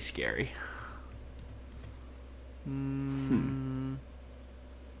really scary.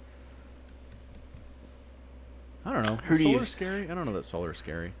 I don't know. Who do you- Solar's scary? I don't know that Solar's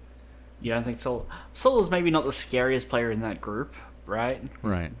scary. You don't think Soul is maybe not the scariest player in that group, right?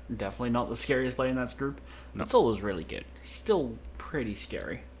 Right. Definitely not the scariest player in that group. No. But Soul is really good. He's still pretty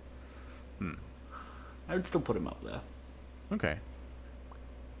scary. I would still put him up there. Okay.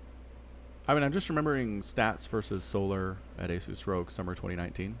 I mean, I'm just remembering stats versus Solar at Asus Rogue Summer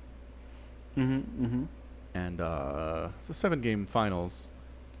 2019. And it's a 7-game finals.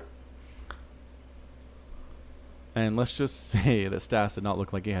 And let's just say that Stas did not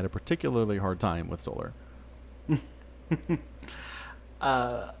look like he had a particularly hard time with Solar.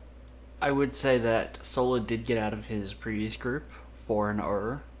 I would say that Solar did get out of his previous group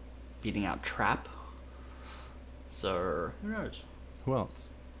 4-0, beating out Trap. So who knows? Who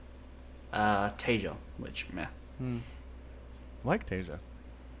else? Tasia, which meh. Like Tasia.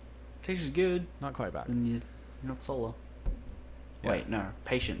 Tasia's good. Not quite back. And you're not Solar. Yeah. Wait, no,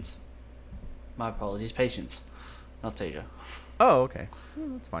 Patience. My apologies, Patience, not Tasia. Oh, okay.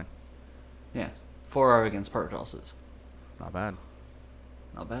 That's fine. Yeah, 4-0 against Protosses. Not bad.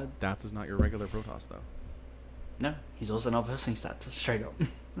 Not bad. Stats is not your regular Protoss, though. No, he's also not versing stats, straight up.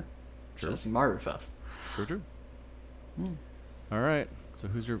 True. Versing Maru first. True. All right. So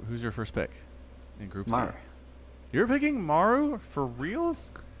who's your first pick in Group C? Maru. You're picking Maru for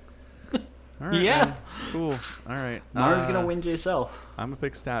reals? All right, Yeah. man. Cool. All right. Maru's gonna win JSL. I'm gonna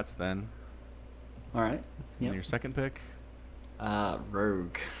pick Stats then. All right. And your second pick?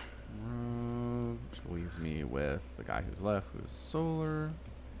 Rogue. Which leaves me with the guy who's left, who's Solar.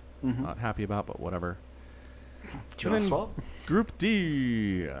 Mm-hmm. Not happy about, but whatever. Do you And want to then swap? Group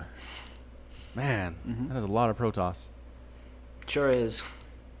D. Man, that is a lot of Protoss. Sure is.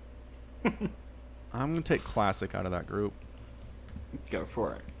 I'm gonna take Classic out of that group. Go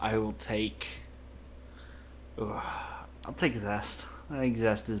for it. I will take. I'll take Zest. I think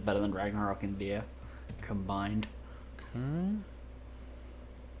Zest is better than Ragnarok and Dia combined. Okay. Man,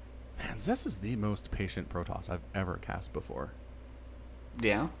 Zest is the most patient Protoss I've ever cast before.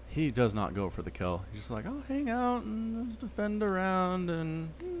 Yeah. He does not go for the kill. He's just like, I'll hang out and just defend around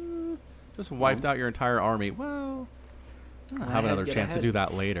and just wiped out your entire army. Well, I'll have another get chance to ahead. do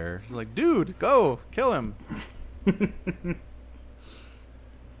that later. He's like, dude, go, kill him.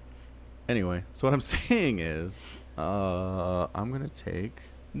 Anyway, so what I'm saying is, I'm going to take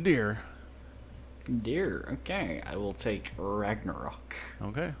Deer. Dear. Okay. I will take Ragnarok.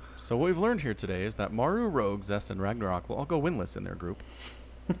 Okay, so what we've learned here today is that Maru, Rogue, Zest, and Ragnarok will all go winless in their group.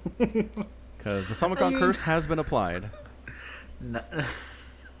 Because the Summicon curse has been applied. No.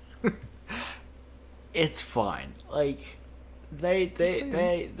 It's fine. Like they'll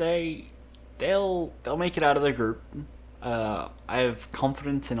make it out of the group. I have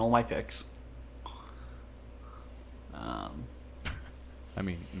confidence in all my picks. I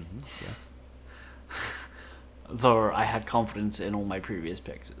mean, yes. Though I had confidence in all my previous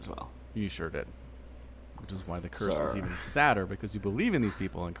picks as well. You sure did. Which is why the curse is So- even sadder, because you believe in these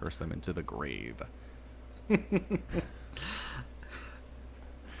people and curse them into the grave. I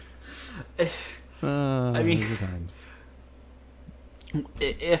mean- good times.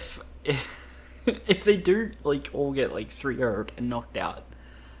 If they do like all get like 3-0'd and knocked out,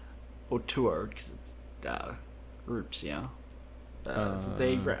 or 2-0'd because it's groups, yeah. So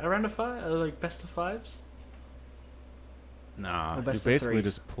they around a five, like best of fives. Nah, Or you best of basically threes.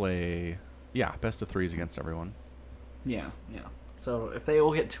 just play, best of threes against everyone. Yeah. So if they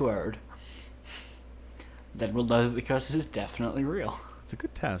all get 2-0'd, then we'll know that the curse is definitely real. It's a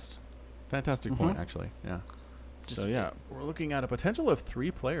good test. Fantastic point, actually. Yeah. So yeah, we're looking at a potential of 3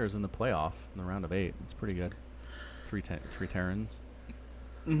 players in the playoff in the round of 8. It's pretty good. 3 Terrans.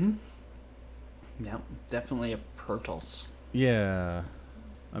 Mm-hmm. Yeah, definitely a Protoss. Yeah.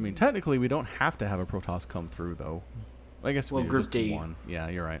 I mean, technically, we don't have to have a Protoss come through, though. I guess Well, we do Group just D. 1. Yeah,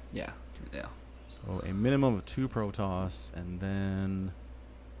 you're right. Yeah. So a minimum of 2 Protoss, and then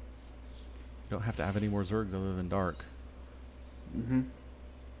you don't have to have any more Zergs other than Dark. Mm-hmm.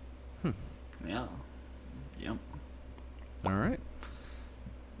 Yeah. Yep. All right.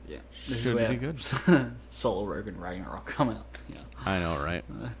 Yeah. Should be good. Solo Rogue and Ragnarok come out. Yeah. I know, right?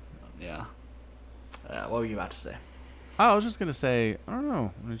 Yeah. What were you about to say? I was just going to say, I don't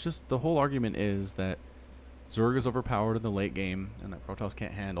know. It's just the whole argument is that Zerg is overpowered in the late game, and that Protoss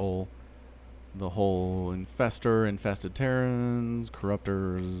can't handle the whole infested Terrans,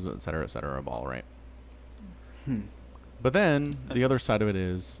 corruptors, etc. ball, right? But then the other side of it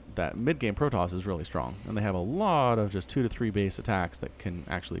is that mid-game Protoss is really strong, and they have a lot of just 2 to 3 base attacks that can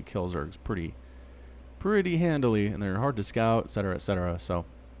actually kill Zergs pretty handily, and they're hard to scout, etc. So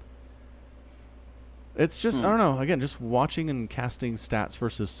it's just, I don't know, again, just watching and casting stats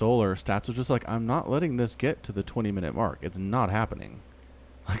versus Solar, stats are just like, I'm not letting this get to the 20-minute mark. It's not happening.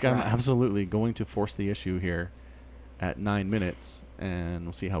 Like, I'm Right. absolutely going to force the issue here at 9 minutes, and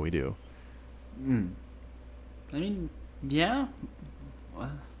we'll see how we do. I mean, yeah.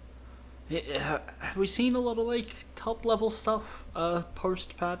 Have we seen a lot of like top level stuff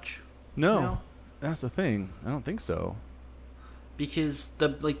post patch? No, that's the thing. I don't think so. Because the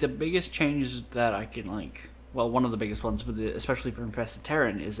biggest changes that I can one of the biggest ones especially for Infested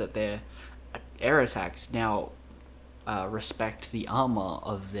Terran is that their air attacks now respect the armor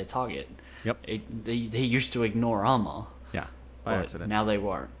of their target. Yep. They used to ignore armor, Yeah, by but accident. now they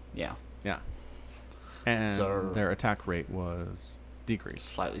won't. Yeah, Yeah. And So- their attack rate was decreased.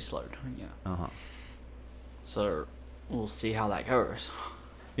 slightly slowed. Yeah, Uh-huh. so we'll see how that goes.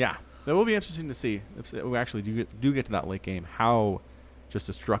 Yeah. It will be interesting to see if we actually do get to that late game, how just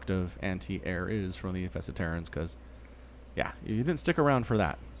destructive anti-air is from the Infested Terrans, because, yeah, you didn't stick around for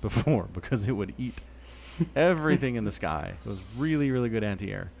that before, because it would eat everything in the sky. It was really, really good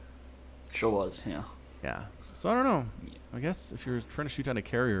anti-air. Sure was. Yeah. Yeah. So I don't know. I guess if you're trying to shoot down a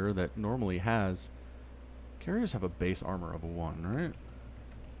carrier that normally has... Carriers have a base armor of 1, right?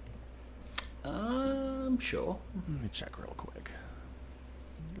 Sure. Let me check real quick.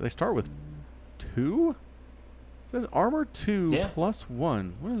 They start with 2? It says armor 2 Yeah. plus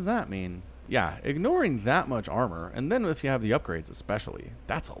 1. What does that mean? Yeah, ignoring that much armor, and then if you have the upgrades especially,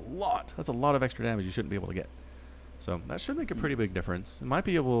 that's a lot. That's a lot of extra damage you shouldn't be able to get. So that should make a pretty big difference. It might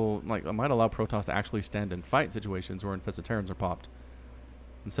be able, it might allow Protoss to actually stand and fight situations where Infested Terrans are popped,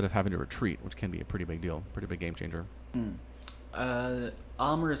 instead of having to retreat, which can be a pretty big deal, pretty big game changer.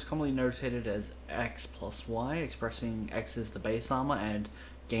 Armor is commonly notated as X plus Y, expressing X as the base armor and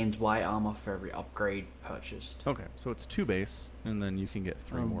gains Y armor for every upgrade purchased. Okay, so it's 2 base, and then you can get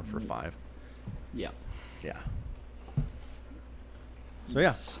 3 more for 5. Yeah. Yeah. So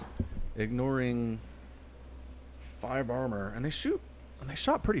yeah, ignoring 5 armor, and they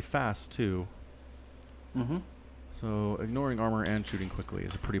shot pretty fast too. Mm-hmm. So ignoring armor and shooting quickly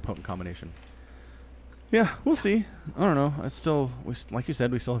is a pretty potent combination. Yeah, we'll see. I don't know. Like you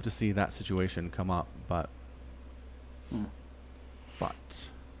said, we still have to see that situation come up, but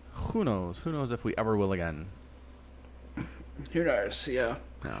who knows? Who knows if we ever will again? Who knows? Yeah.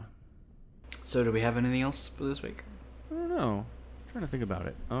 Yeah. So, do we have anything else for this week? I don't know. I'm trying to think about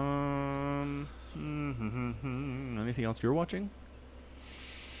it. Anything else you're watching?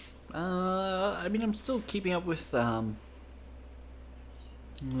 I mean, I'm still keeping up with all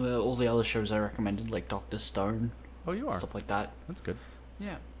the other shows I recommended, like Dr. Stone, Oh, you are. stuff like that. That's good.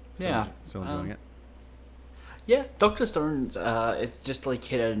 Yeah. Still enjoying it. Yeah, Dr. Stone's, it's just like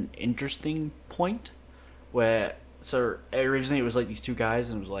hit an interesting point where, so originally it was like these 2 guys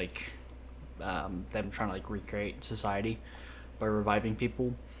and it was like them trying to like recreate society by reviving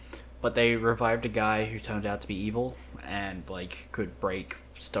people. but they revived a guy who turned out to be evil and like could break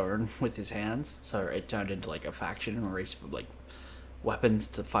stone with his hands. So it turned into like a faction and a race of like weapons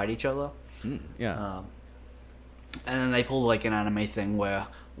to fight each other. Yeah. And then they pulled like an anime thing where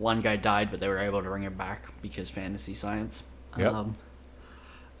one guy died, but they were able to bring him back because fantasy science. Yep.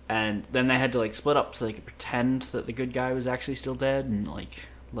 And then they had to like split up so they could pretend that the good guy was actually still dead and like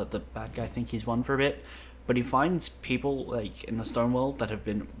let the bad guy think he's won for a bit. But he finds people like in the stone world that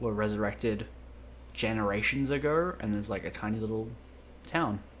were resurrected generations ago, and there's like a tiny little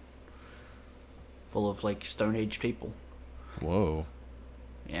town full of like Stone Age people. Whoa.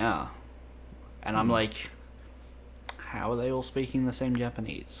 Yeah. And I'm like, how are they all speaking the same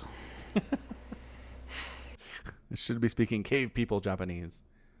Japanese? It should be speaking cave people Japanese.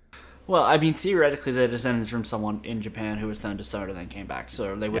 Well, I mean, theoretically, they're descendants from someone in Japan who was turned to stone and then came back.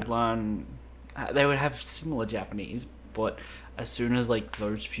 So they would learn... They would have similar Japanese, but as soon as, like,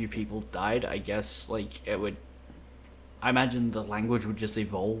 those few people died, I guess, like, it would... I imagine the language would just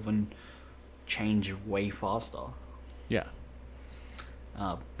evolve and change way faster. Yeah.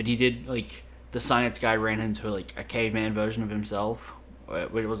 But he did, like... The science guy ran into, like, a caveman version of himself.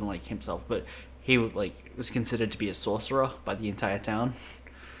 It wasn't, like, himself, but he, like, was considered to be a sorcerer by the entire town.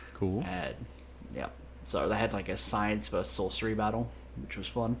 Cool. And, yeah. So they had, like, a science versus sorcery battle, which was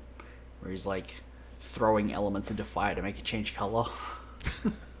fun. Where he's, like, throwing elements into fire to make it change color.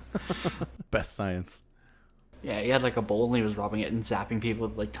 Best science. Yeah, he had, like, a ball and he was rubbing it and zapping people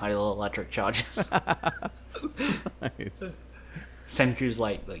with, like, tiny little electric charges. Nice. Senku's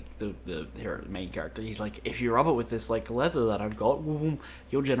like the hero, the main character. He's like, if you rub it with this like leather that I've got,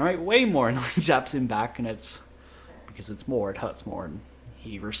 you'll generate way more. And he zaps him back, and it's because it's more, it hurts more, and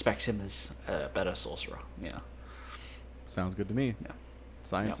he respects him as a better sorcerer. Yeah, Sounds good to me. yeah,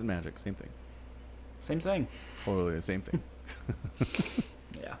 Science Yep. and magic, same thing. same thing. Totally the same thing.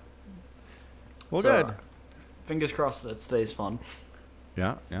 Yeah. Well, So, good. Fingers crossed that stays fun.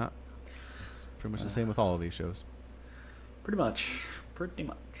 Yeah. It's pretty much the same with all of these shows. Pretty much.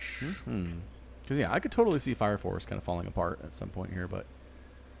 Because, yeah, I could totally see Fire Force kind of falling apart at some point here, but...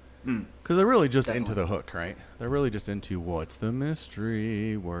 Mm. Because they're really just Definitely. into the hook, right? They're really just into what's the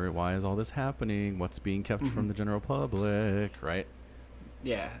mystery, why is all this happening, what's being kept from the general public, right?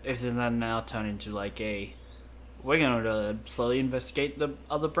 Yeah, if they then now turn into like we're going to slowly investigate the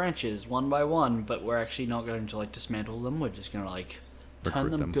other branches one by one, but we're actually not going to like dismantle them. We're just going to like turn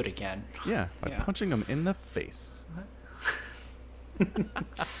Recruit them them. good again. Yeah, by Yeah. punching them in the face.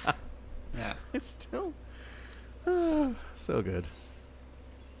 Yeah. It's still so good.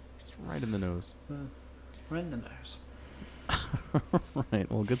 Just right in the nose. Right in the nose. Right,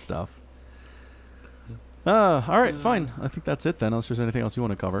 well, good stuff. All right, fine. I think that's it then, unless there's anything else you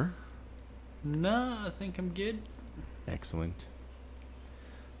want to cover. No, I think I'm good. Excellent.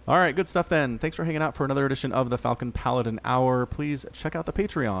 All right, good stuff then. Thanks for hanging out for another edition of the Falcon Paladin Hour. Please check out the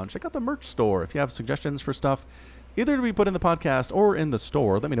Patreon. Check out the merch store. If you have suggestions for stuff, either to be put in the podcast or in the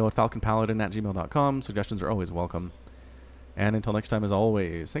store, let me know at falconpaladin@gmail.com. Suggestions are always welcome. And until next time, as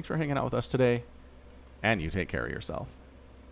always, thanks for hanging out with us today, and you take care of yourself.